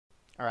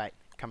All right,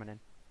 coming in.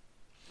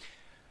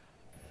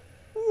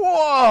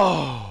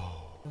 Whoa!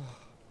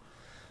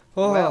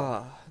 Oh,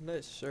 Well.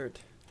 nice shirt.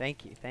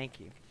 Thank you, thank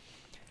you.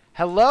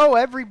 Hello,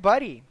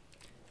 everybody.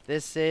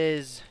 This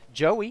is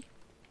Joey.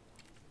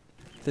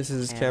 This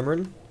is And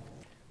Cameron.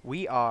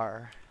 we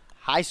are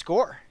High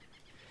Score.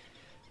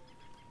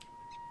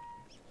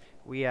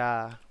 We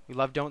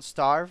love Don't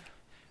Starve.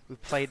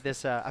 We've played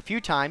this a few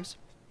times.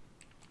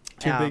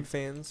 Two big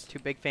fans. Two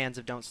big fans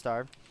of Don't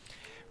Starve.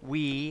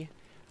 We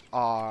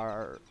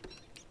are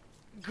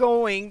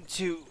going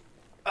to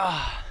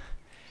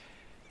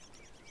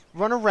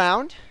run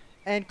around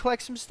and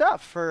collect some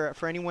stuff for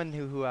anyone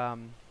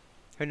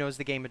who knows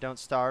the game of Don't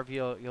Starve.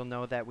 You'll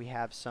know that we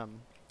have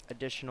some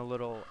additional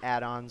little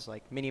add-ons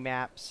like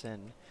mini-maps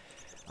and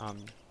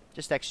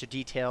just extra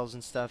details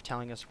and stuff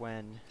telling us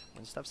when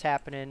stuff's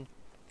happening.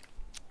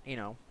 You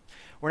know,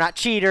 we're not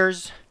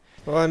cheaters.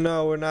 Oh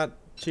no, we're not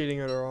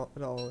cheating at all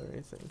or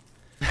anything.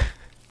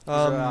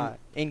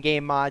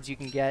 In-game mods you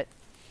can get.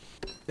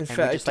 In And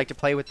fact, we just like to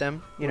play with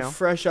them, you know.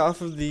 fresh off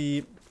of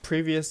the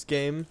previous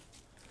game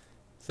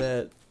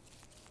that,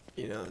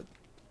 you know,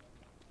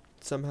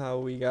 somehow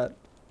we got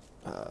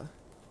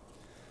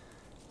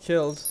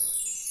killed.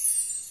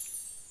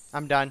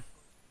 I'm done.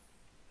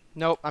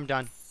 Nope, I'm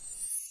done.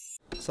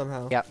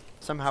 Somehow. Yep,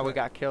 somehow we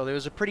got killed. It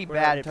was a pretty We're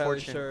bad not entirely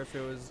unfortunate. sure if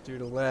it was due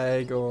to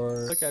lag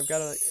or... Look, I've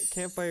got a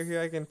campfire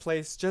here I can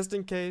place just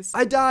in case.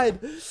 I died!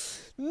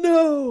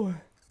 No!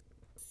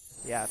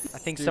 Yeah, I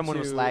think Due someone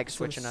was to lag some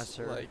switching us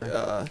or like,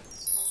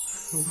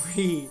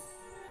 We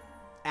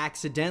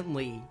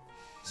accidentally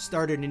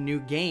started a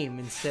new game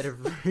instead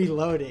of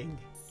reloading.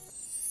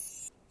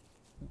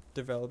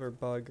 developer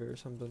bug or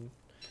something.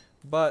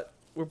 But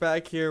we're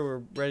back here.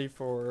 We're ready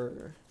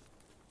for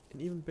an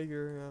even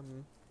bigger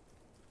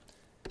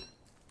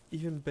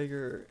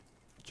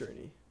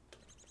journey.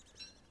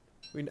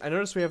 I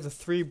noticed we have the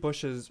 3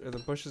 bushes, or the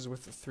bushes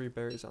with the 3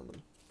 berries on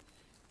them.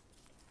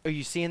 Are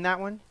you seeing that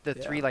one? The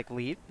Yeah. 3 like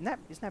lead?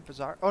 Isn't that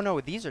bizarre? Oh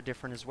no, these are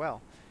different as well.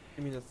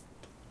 I mean,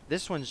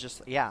 This one's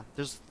just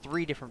there's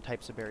 3 different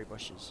types of berry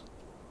bushes.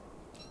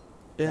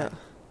 yeah.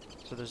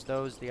 So there's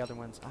those, the other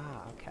ones.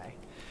 Ah, okay.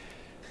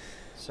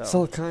 So It's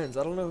all kinds.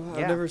 I don't know.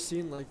 Yeah. I've never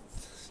seen like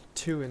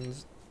 2 in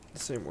the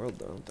same world,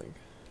 though, I don't think.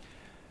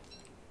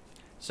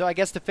 So I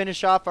guess to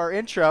finish off our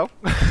intro,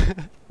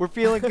 we're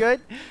feeling good.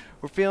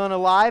 We're feeling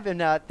alive, and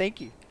thank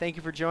you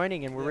for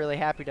joining, and we're really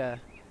happy to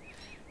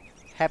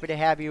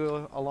have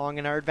you along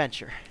in our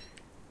adventure.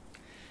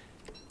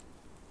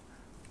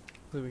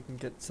 Hopefully we can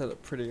get set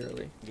up pretty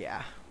early.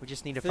 Yeah, we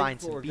just need to I think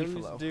find some what we're gonna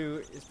need beefalo. to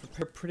do is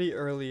prepare pretty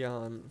early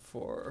on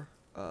for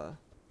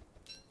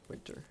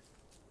winter.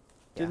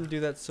 Yeah. Didn't do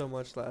that so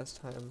much last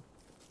time.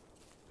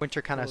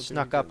 Winter kind of Oh,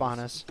 snuck doing up on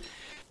us,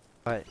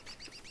 but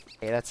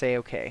hey, that's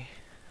a-okay.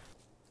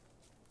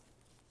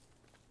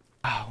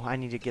 Oh, I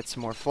need to get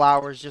some more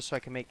flowers just so I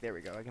can make. There we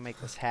go. I can make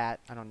this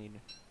hat. I don't need.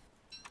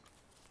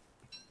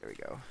 There we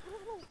go.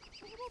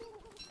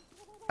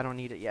 I don't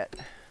need it yet.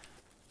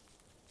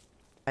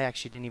 I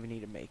actually didn't even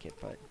need to make it,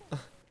 but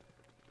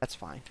that's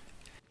fine.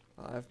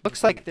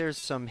 Looks like there's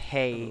some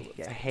hay.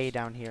 Yeah, hay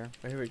down here.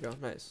 Oh, here we go.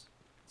 Nice.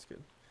 That's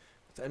good.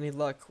 With any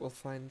luck, we'll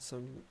find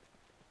some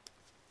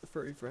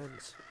furry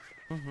friends.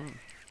 Mm-hmm.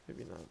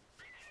 Maybe not.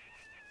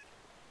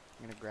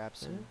 I'm gonna grab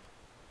some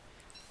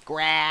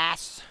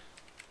grass.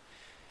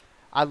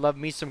 I love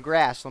me some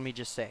grass. Let me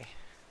just say.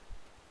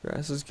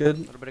 Grass is A good.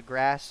 little bit of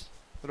grass.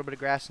 A little bit of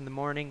grass in the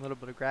morning. A little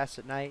bit of grass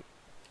at night.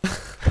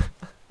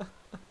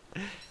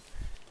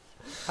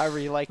 However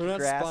you like We're your not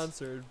grass.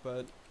 sponsored,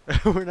 but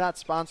We're not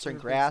sponsoring we're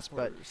big grass,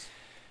 but supporters.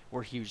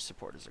 we're huge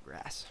supporters of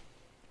grass.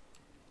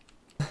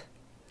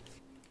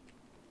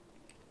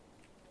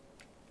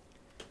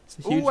 It's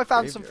a huge Ooh, I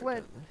found some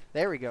graveyard flint. down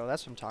There we go.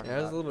 That's what I'm there. talking Yeah,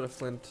 there's a about. little bit of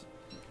flint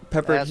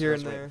peppered That's here what I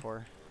and was waiting there.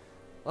 for.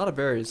 A lot of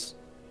berries.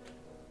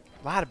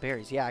 A lot of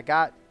berries. Yeah, I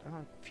got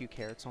a few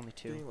carrots, only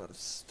 2. Getting a lot of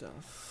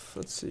stuff.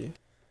 Let's see.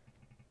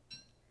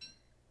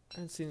 I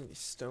haven't seen any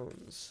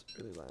stones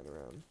really lying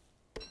around.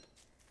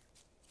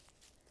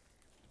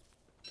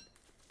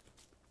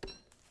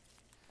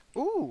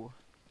 Ooh,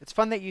 it's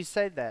fun that you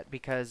said that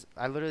because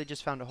I literally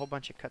just found a whole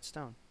bunch of cut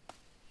stone.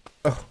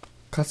 Oh,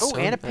 cut Oh, stone.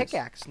 and a Nice.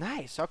 pickaxe.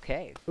 Nice.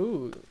 Okay.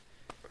 Ooh,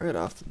 right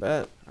off the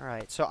bat. All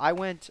right. So I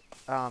went.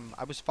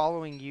 I was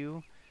following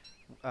you,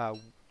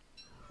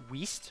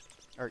 west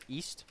or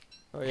east,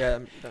 Oh yeah,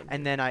 I'm down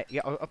and then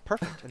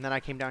perfect. And then I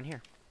came down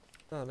here.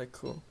 oh, that's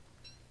cool.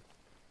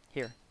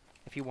 Here,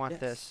 if you want Yes.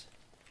 this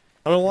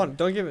I don't want.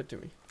 Don't give it to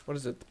me. What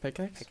is it? The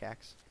pickaxe?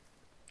 pickaxe,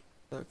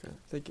 Okay,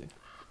 thank you.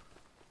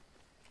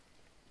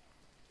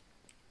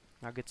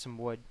 I'll get some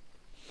wood.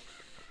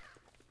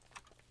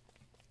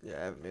 Yeah,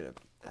 I haven't made an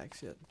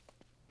axe yet.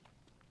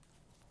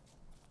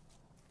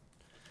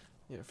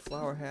 Need a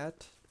flower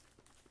hat.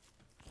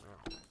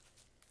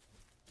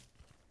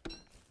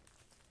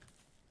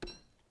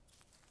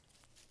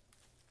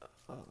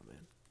 Oh man.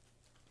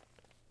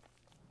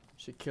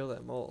 Should kill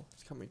that mole.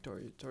 It's coming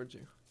towards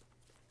you.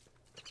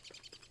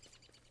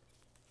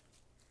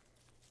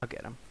 I'll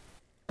get him.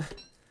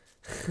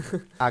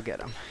 I'll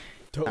get him.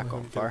 Don't Not let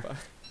going him get far. by.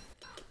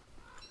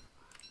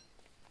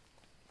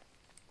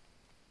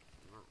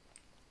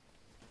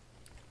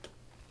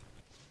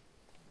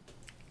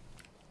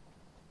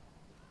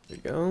 There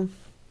you go.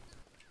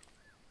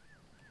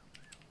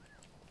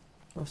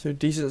 Off to a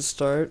decent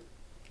start.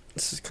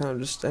 This is kind of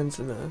just ends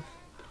in a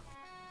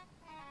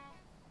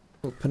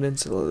little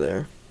peninsula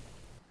there.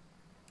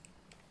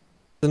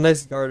 It's a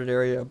nice guarded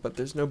area, but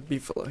there's no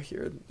beefalo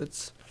here.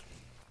 It's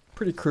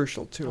pretty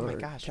crucial to Oh our my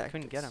gosh, I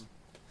couldn't get tactics. him.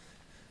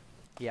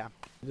 Yeah.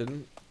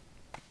 Didn't?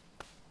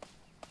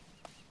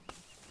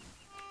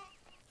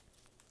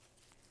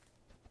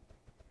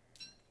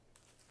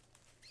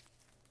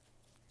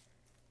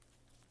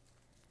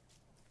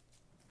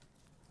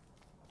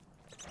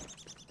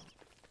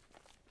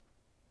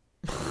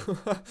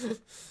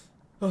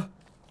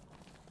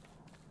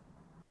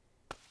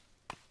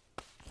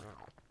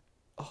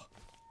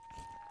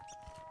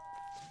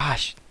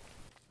 Gosh.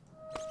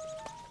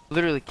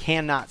 Literally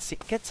cannot see.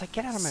 Get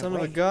out of my Son way.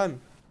 of a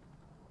gun.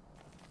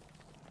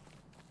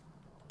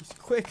 He's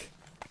quick.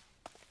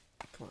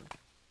 Come on.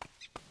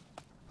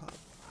 Pop.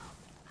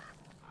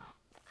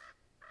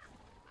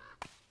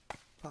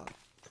 Pop.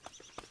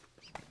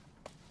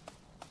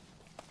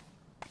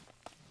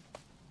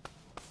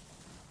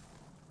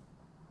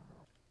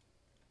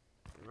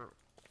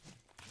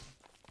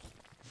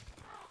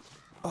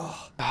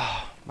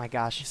 Oh my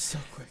gosh. He's so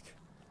quick.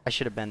 I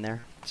should have been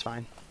there. It's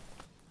fine.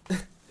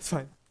 It's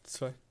fine. It's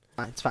fine.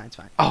 It's fine. It's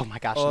fine. Oh my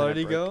gosh. Oh, and then did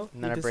he I broke, go?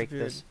 And then He I break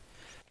disappeared. this.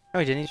 No,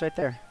 he didn't. He's right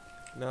there.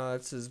 No,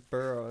 that's his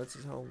burrow. That's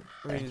his home.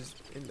 I mean, Okay. he's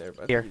in there,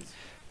 but Here. he's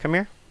Come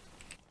here.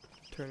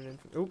 turning in.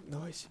 Oh,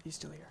 no, he's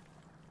still here.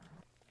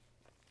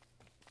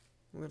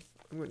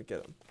 I'm gonna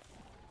get him.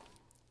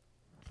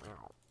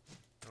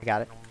 I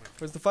got it.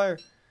 Where's the fire?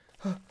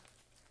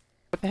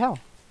 What the hell?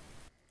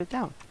 Put it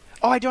down.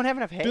 Oh, I don't have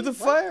enough hay. Do the What?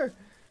 fire!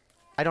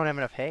 I don't have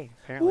enough hay,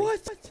 apparently.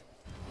 What?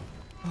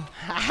 No,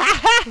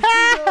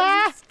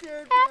 you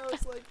scared me. I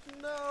was like,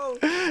 no.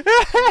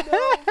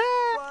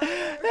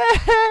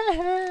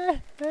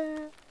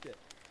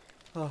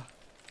 Oh,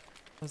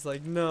 I was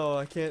like, no,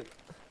 I can't.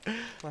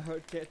 My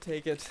heart can't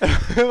take it.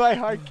 My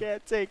heart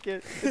can't take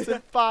it. It's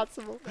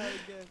impossible. Not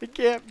again. It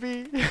can't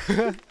be.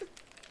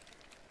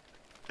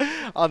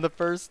 On the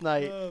first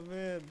night. Oh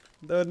man,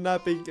 that would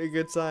not be a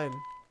good sign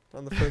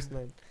on the first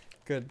night.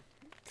 Good,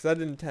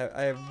 because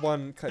I have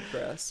one cut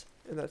grass,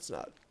 and that's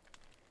not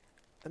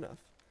enough.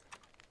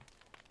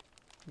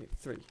 I need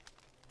 3.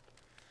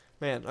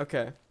 Man,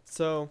 okay,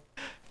 so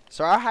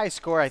So our high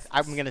score,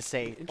 I'm gonna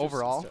say interesting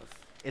overall, stuff.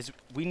 is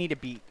we need to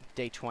beat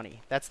day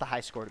 20. That's the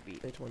high score to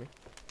beat. Day 20.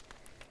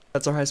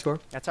 That's our high score.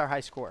 That's our high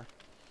score.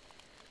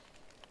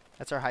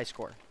 That's our high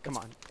score. Come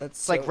on. That's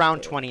It's like so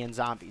round good. 20 in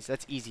zombies.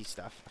 That's easy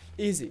stuff.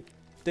 Easy.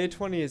 Day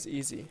 20 is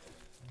easy.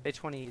 Day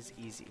 20 is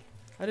easy.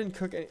 I didn't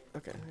cook any.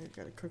 Okay, I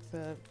gotta cook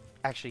that.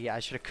 Actually, yeah, I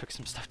should have cooked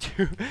some stuff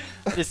too.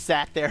 Just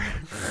sat there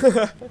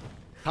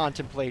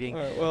contemplating.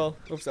 All right. Well,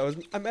 oops. I'm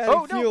adding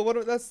Oh, no. fuel.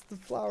 What? That's the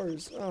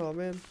flowers. Oh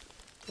man.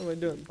 What am I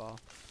doing? Ball.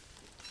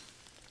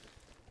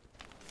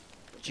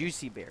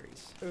 Juicy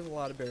berries. There's a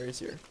lot of berries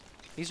here.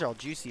 These are all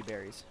juicy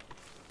berries.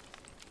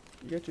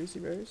 You got juicy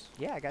berries?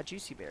 Yeah, I got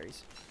juicy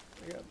berries.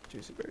 I got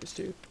juicy berries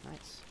too.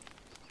 Nice.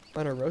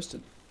 Mine are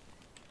roasted.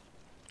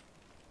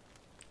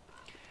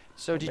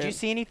 So Oh, did man. you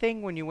see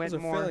anything when you went Those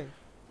are more?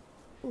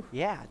 filling.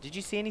 Yeah. Did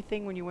you see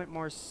anything when you went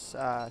more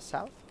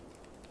south?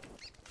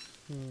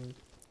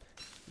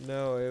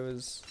 No, it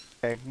was.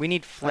 Okay, we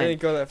need I flint.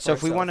 didn't go that far. So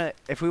if we south.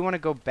 want to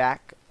go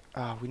back,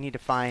 we need to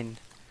find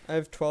I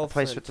have a 12.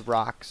 place flint. with the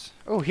rocks.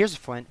 Oh, here's a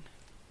flint.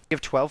 You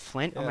have 12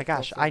 flint? Oh Yeah, my 12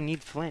 gosh, flint. I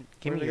need flint.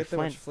 Give Where me did I your get that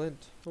much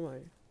flint. flint? Oh my.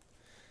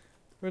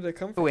 Where did they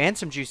come from? Oh, and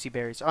some juicy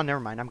berries. Oh, never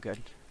mind. I'm good.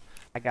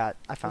 I found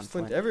There's flint.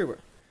 flint everywhere.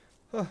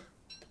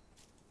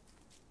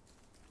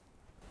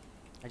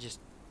 I just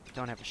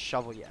don't have a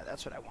shovel yet.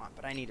 That's what I want.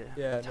 But I need a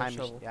Yeah, no time machine.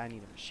 shovel. Yeah, I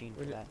need a machine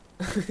We for need-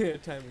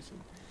 that. Time machine.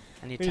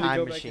 I need We a need to time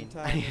go back machine. in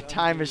time I need a and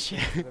time undo machine.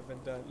 things that have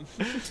been done.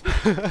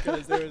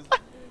 Because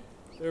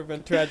there have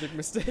been tragic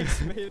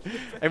mistakes made.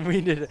 And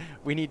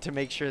we need to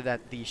make sure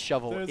that the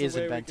shovel There's a is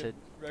way we invented.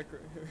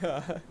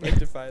 could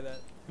rectify that.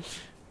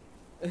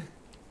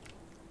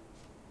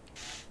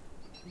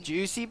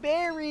 Juicy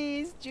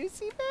berries,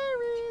 juicy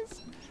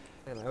berries.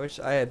 And I wish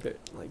I had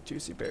like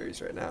juicy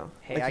berries right now.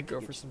 Hey, I I could go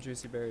could for get some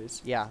juicy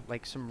berries. Yeah,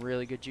 like some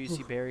really good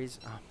juicy berries.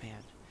 Oh man,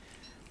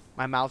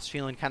 my mouth's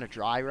feeling kind of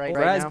dry right now.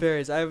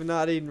 Raspberries. I have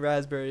not eaten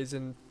raspberries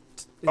in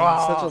such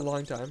Oh. a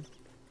long time.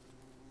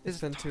 It's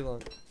Is- been too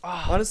long.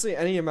 Oh, Honestly,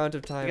 any amount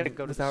of time gotta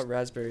go to without this-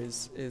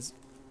 raspberries is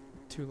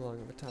too long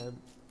of a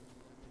time.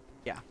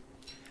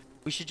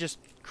 we should just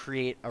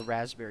create a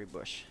raspberry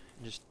bush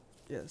and just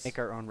Yes. make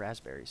our own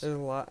raspberries. There's a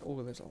lot.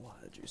 Oh, there's a lot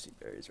of juicy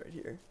berries right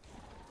here.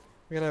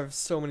 We're gonna have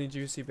so many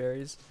juicy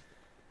berries.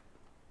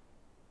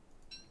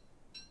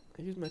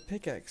 I used my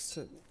pickaxe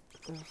to.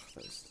 Oh, that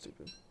was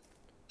stupid.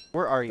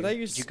 Where are you? Did I Did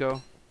use- you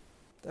go?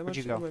 That Where'd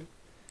you much- go?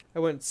 I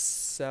went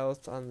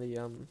south on the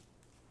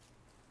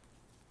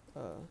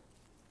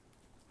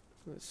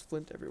there's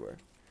flint everywhere.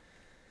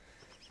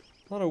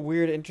 A lot of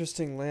weird,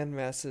 interesting land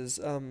masses.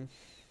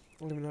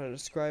 don't even know how to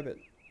describe it.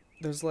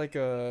 There's like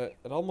a,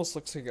 it almost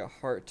looks like a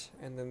heart,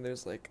 and then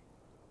there's like,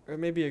 or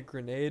maybe a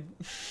grenade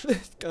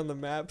on the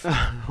map.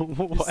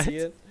 What? You see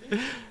it?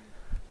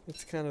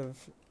 It's kind of,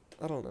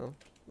 I don't know.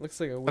 Looks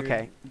like a weird.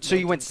 Okay, so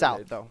you went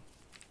mountain south grenade.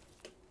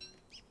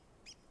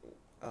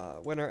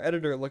 though. When our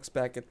editor looks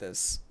back at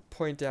this,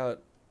 point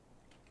out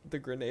the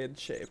grenade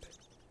shape,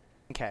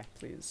 Okay.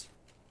 please.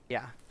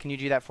 Yeah. Can you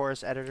do that for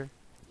us, editor?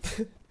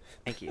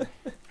 Thank you.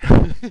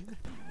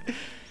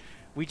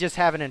 We just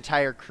have an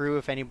entire crew,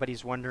 if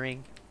anybody's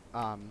wondering,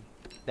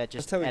 that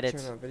just That's how we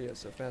edits. turn on videos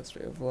so fast.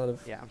 We have a lot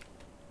of. Yeah.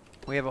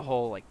 We have a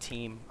whole like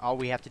team. All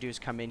we have to do is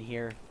come in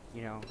here,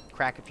 you know,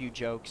 crack a few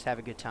jokes, have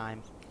a good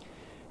time,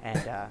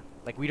 and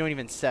like we don't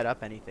even set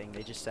up anything.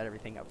 They just set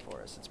everything up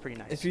for us. It's pretty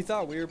nice. If you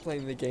thought we were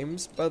playing the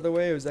games, by the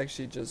way, it was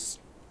actually just.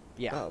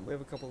 Yeah. We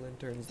have a couple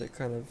interns that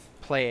kind of.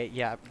 Play it.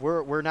 Yeah.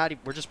 We're not.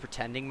 We're just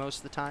pretending most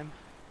of the time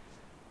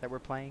that we're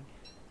playing.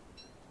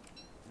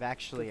 I've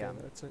actually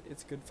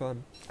It's good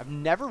fun. I've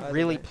never By the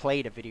really way.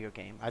 played a video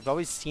game. I've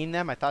always seen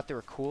them. I thought they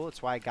were cool.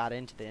 It's why I got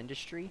into the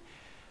industry,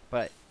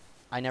 but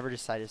I never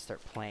decided to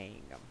start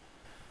playing them.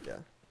 Yeah.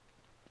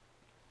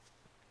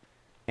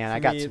 And For I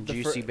got me, some the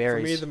juicy For me,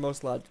 berries. the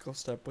most logical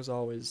step was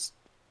always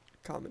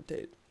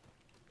commentate.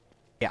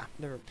 Yeah.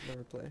 Never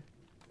play.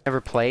 Never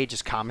play,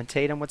 just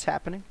commentate on what's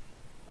happening.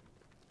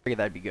 Figured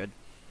that'd be good.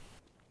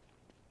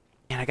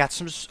 And I got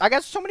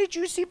so many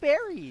juicy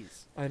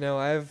berries. I know.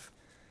 I have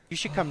You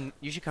should come.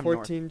 You should come north.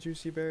 14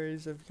 juicy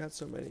berries. I've got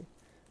so many.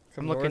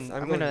 I'm North? looking-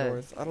 I'm I'm going gonna-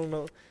 north. I don't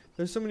know.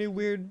 There's so many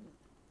weird.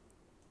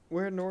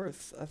 Where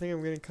north? I think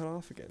I'm getting cut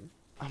off again.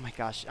 Oh my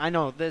gosh, I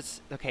know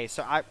this. Okay,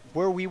 so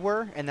where we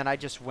were, and then I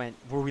just went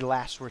where we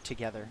last were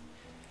together,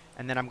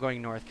 and then I'm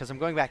going north because I'm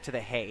going back to the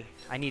hay.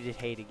 I needed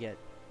hay to get,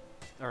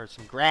 or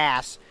some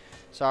grass.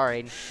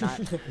 Sorry, not.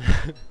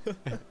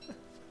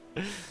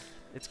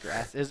 It's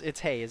grass. It's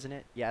hay, isn't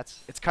it? Yeah,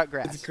 it's cut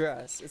grass. It's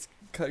grass. It's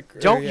cut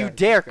grass. Don't you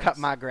dare cut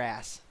my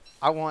grass.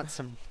 I want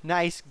some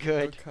nice,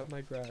 good, Don't cut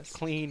my grass.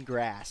 clean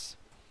grass.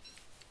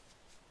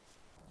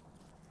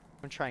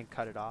 I'm gonna try and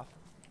cut it off.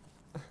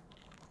 I'm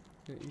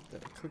gonna eat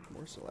that cooked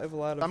morsel. I have a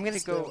lot of. I'm gonna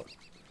stale- go.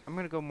 I'm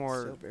gonna go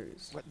more. stale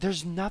berries. What,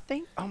 there's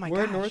nothing. Oh my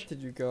Where gosh. north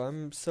did you go?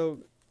 I'm so.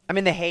 I'm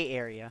in the hay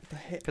area The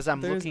he- because I'm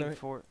there is looking no-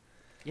 for.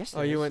 Yes. Oh,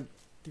 there you is. went.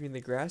 You mean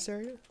the grass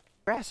area?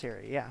 Grass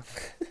area, yeah.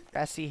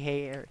 Grassy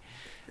hay area.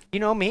 You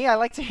know me, I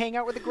like to hang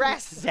out where the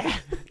grass is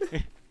at.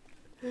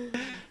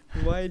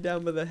 Why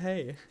down by the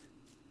hay?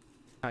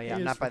 Oh yeah, Hay I'm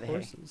is not by for the hay.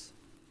 horses.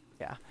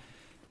 Yeah.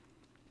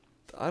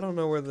 I don't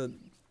know where the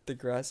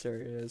grass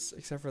area is,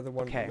 except for the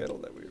one in Okay. the middle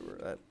that we were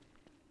at.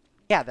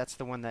 Yeah, that's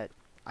the one that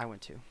I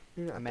went to.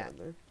 You're not I'm down at.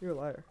 there. You're a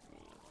liar.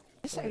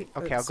 Yes, Oh, I okay,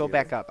 didn't I'll see go you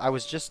back there. up. I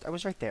was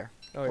right there.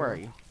 Oh, Where yeah. are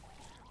you?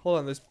 Hold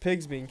on, there's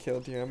pigs being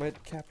killed here. I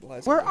might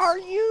capitalize. Where on are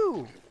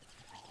you?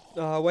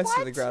 this. West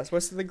of the What? grass.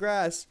 West of the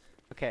grass.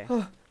 Okay.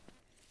 Is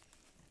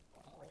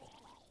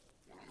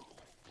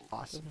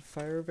Awesome. there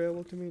fire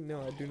available to me?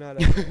 No, I do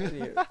not have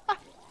any.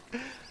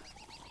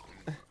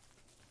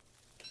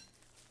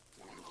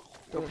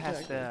 Go Don't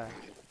past attack me. the.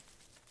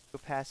 Go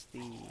past the.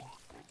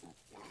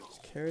 There's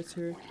carrots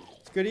here.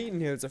 It's good eating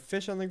here. There's a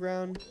fish on the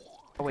ground.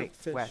 Oh wait,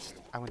 fish. west.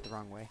 I went the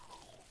wrong way.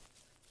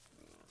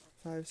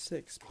 5,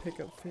 6. Pick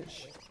up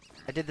fish.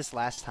 I did this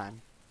last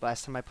time.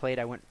 Last time I played,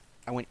 I went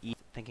east,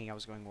 thinking I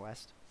was going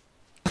west.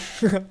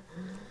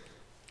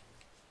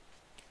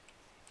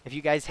 If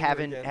you guys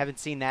Never again. haven't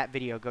seen that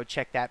video, go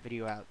check that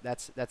video out.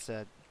 That's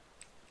a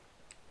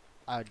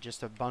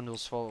just a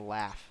bundles full of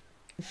laugh.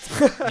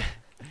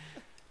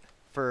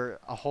 For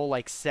a whole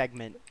like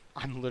segment,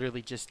 I'm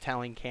literally just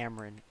telling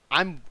Cameron,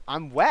 I'm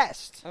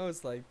west, I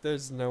was like,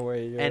 there's no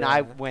way you're. and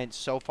I went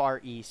so far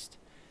east.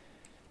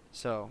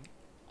 So,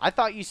 I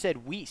thought you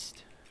said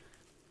west.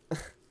 No.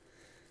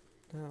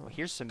 Well,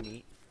 here's some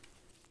meat.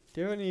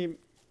 Do you have any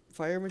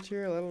fire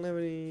material? I don't have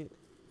any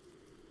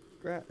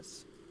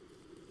grass.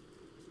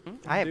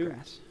 I have do.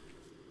 grass.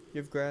 You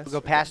have grass? We'll go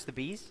Okay. past the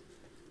bees.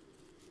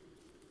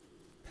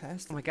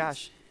 Past Oh the my bees.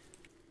 gosh,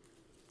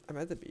 I'm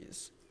at the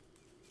bees.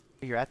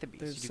 you're at the bees.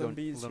 There's Did you some go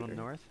bees a little here.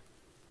 north?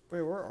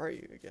 Wait, where are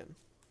you again?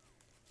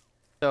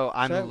 So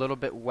I'm So a I- little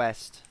bit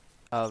west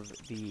of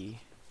the.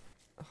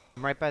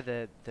 I'm right by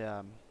the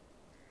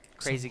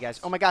crazy guys.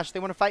 Oh my gosh, they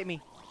want to fight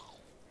me.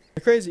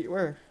 You're crazy.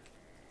 Where?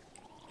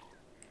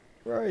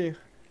 Where are you?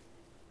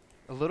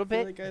 A little I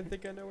feel bit. like I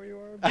think I know where you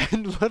are. A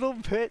little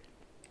bit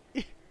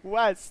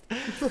west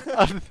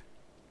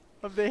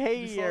of the You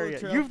hay follow the area.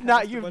 trail You've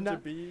not. past a You've bunch not.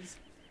 of bees?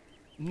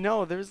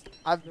 No, there's.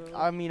 No.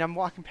 I mean, I'm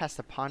walking past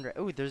the pond.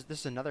 Oh, there's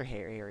this another hay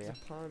area.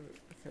 It's a pond.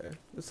 Okay,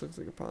 this looks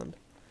like a pond.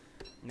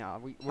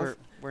 No, You we're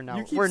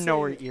keep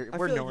nowhere. saying- I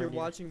We're feel like nowhere you're near.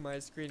 watching my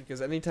screen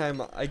because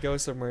anytime I go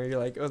somewhere, you're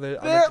like, oh, I'm There,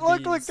 at the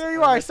look, bees. there you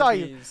I'm are, I at the saw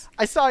you. bees."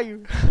 I saw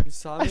you. You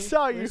saw me? I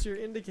saw you. Where's your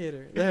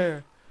indicator?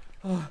 There.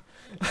 Oh.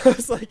 I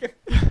was like, get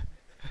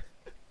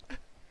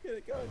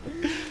it going.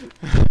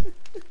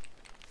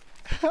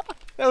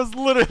 That was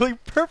literally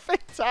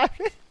perfect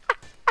timing.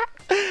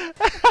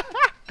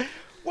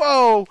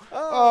 Whoa!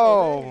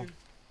 Oh. Hey.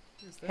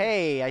 Who's that?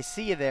 Hey, I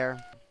see you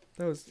there.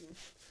 That was.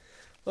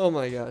 Oh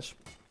my gosh.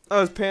 I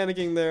was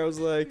panicking there. I was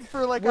like,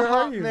 For like where a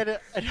are hot you? minute.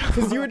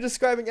 Because you were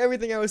describing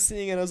everything I was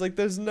seeing, and I was like,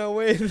 there's no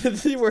way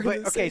that you were.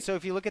 But, okay, so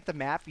if you look at the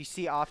map, you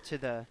see off to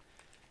the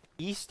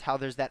east how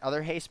there's that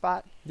other hay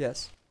spot.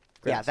 Yes.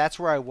 Yeah, Grass. that's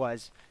where I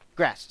was.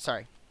 Grass.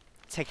 Sorry,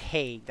 it's like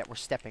hay that we're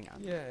stepping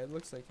on. Yeah, it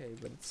looks like hay,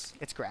 but it's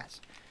It's grass.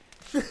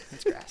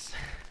 It's grass.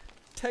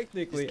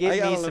 technically. Just give I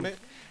got me a some- limit.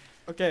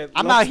 Okay.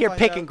 I'm let's out here find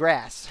picking out.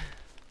 grass.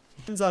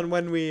 Depends on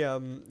when we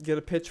get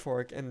a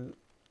pitchfork and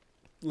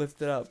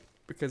lift it up,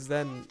 because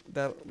then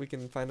that we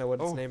can find out what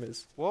its Oh. name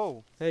is.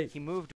 Whoa, Hey, he moved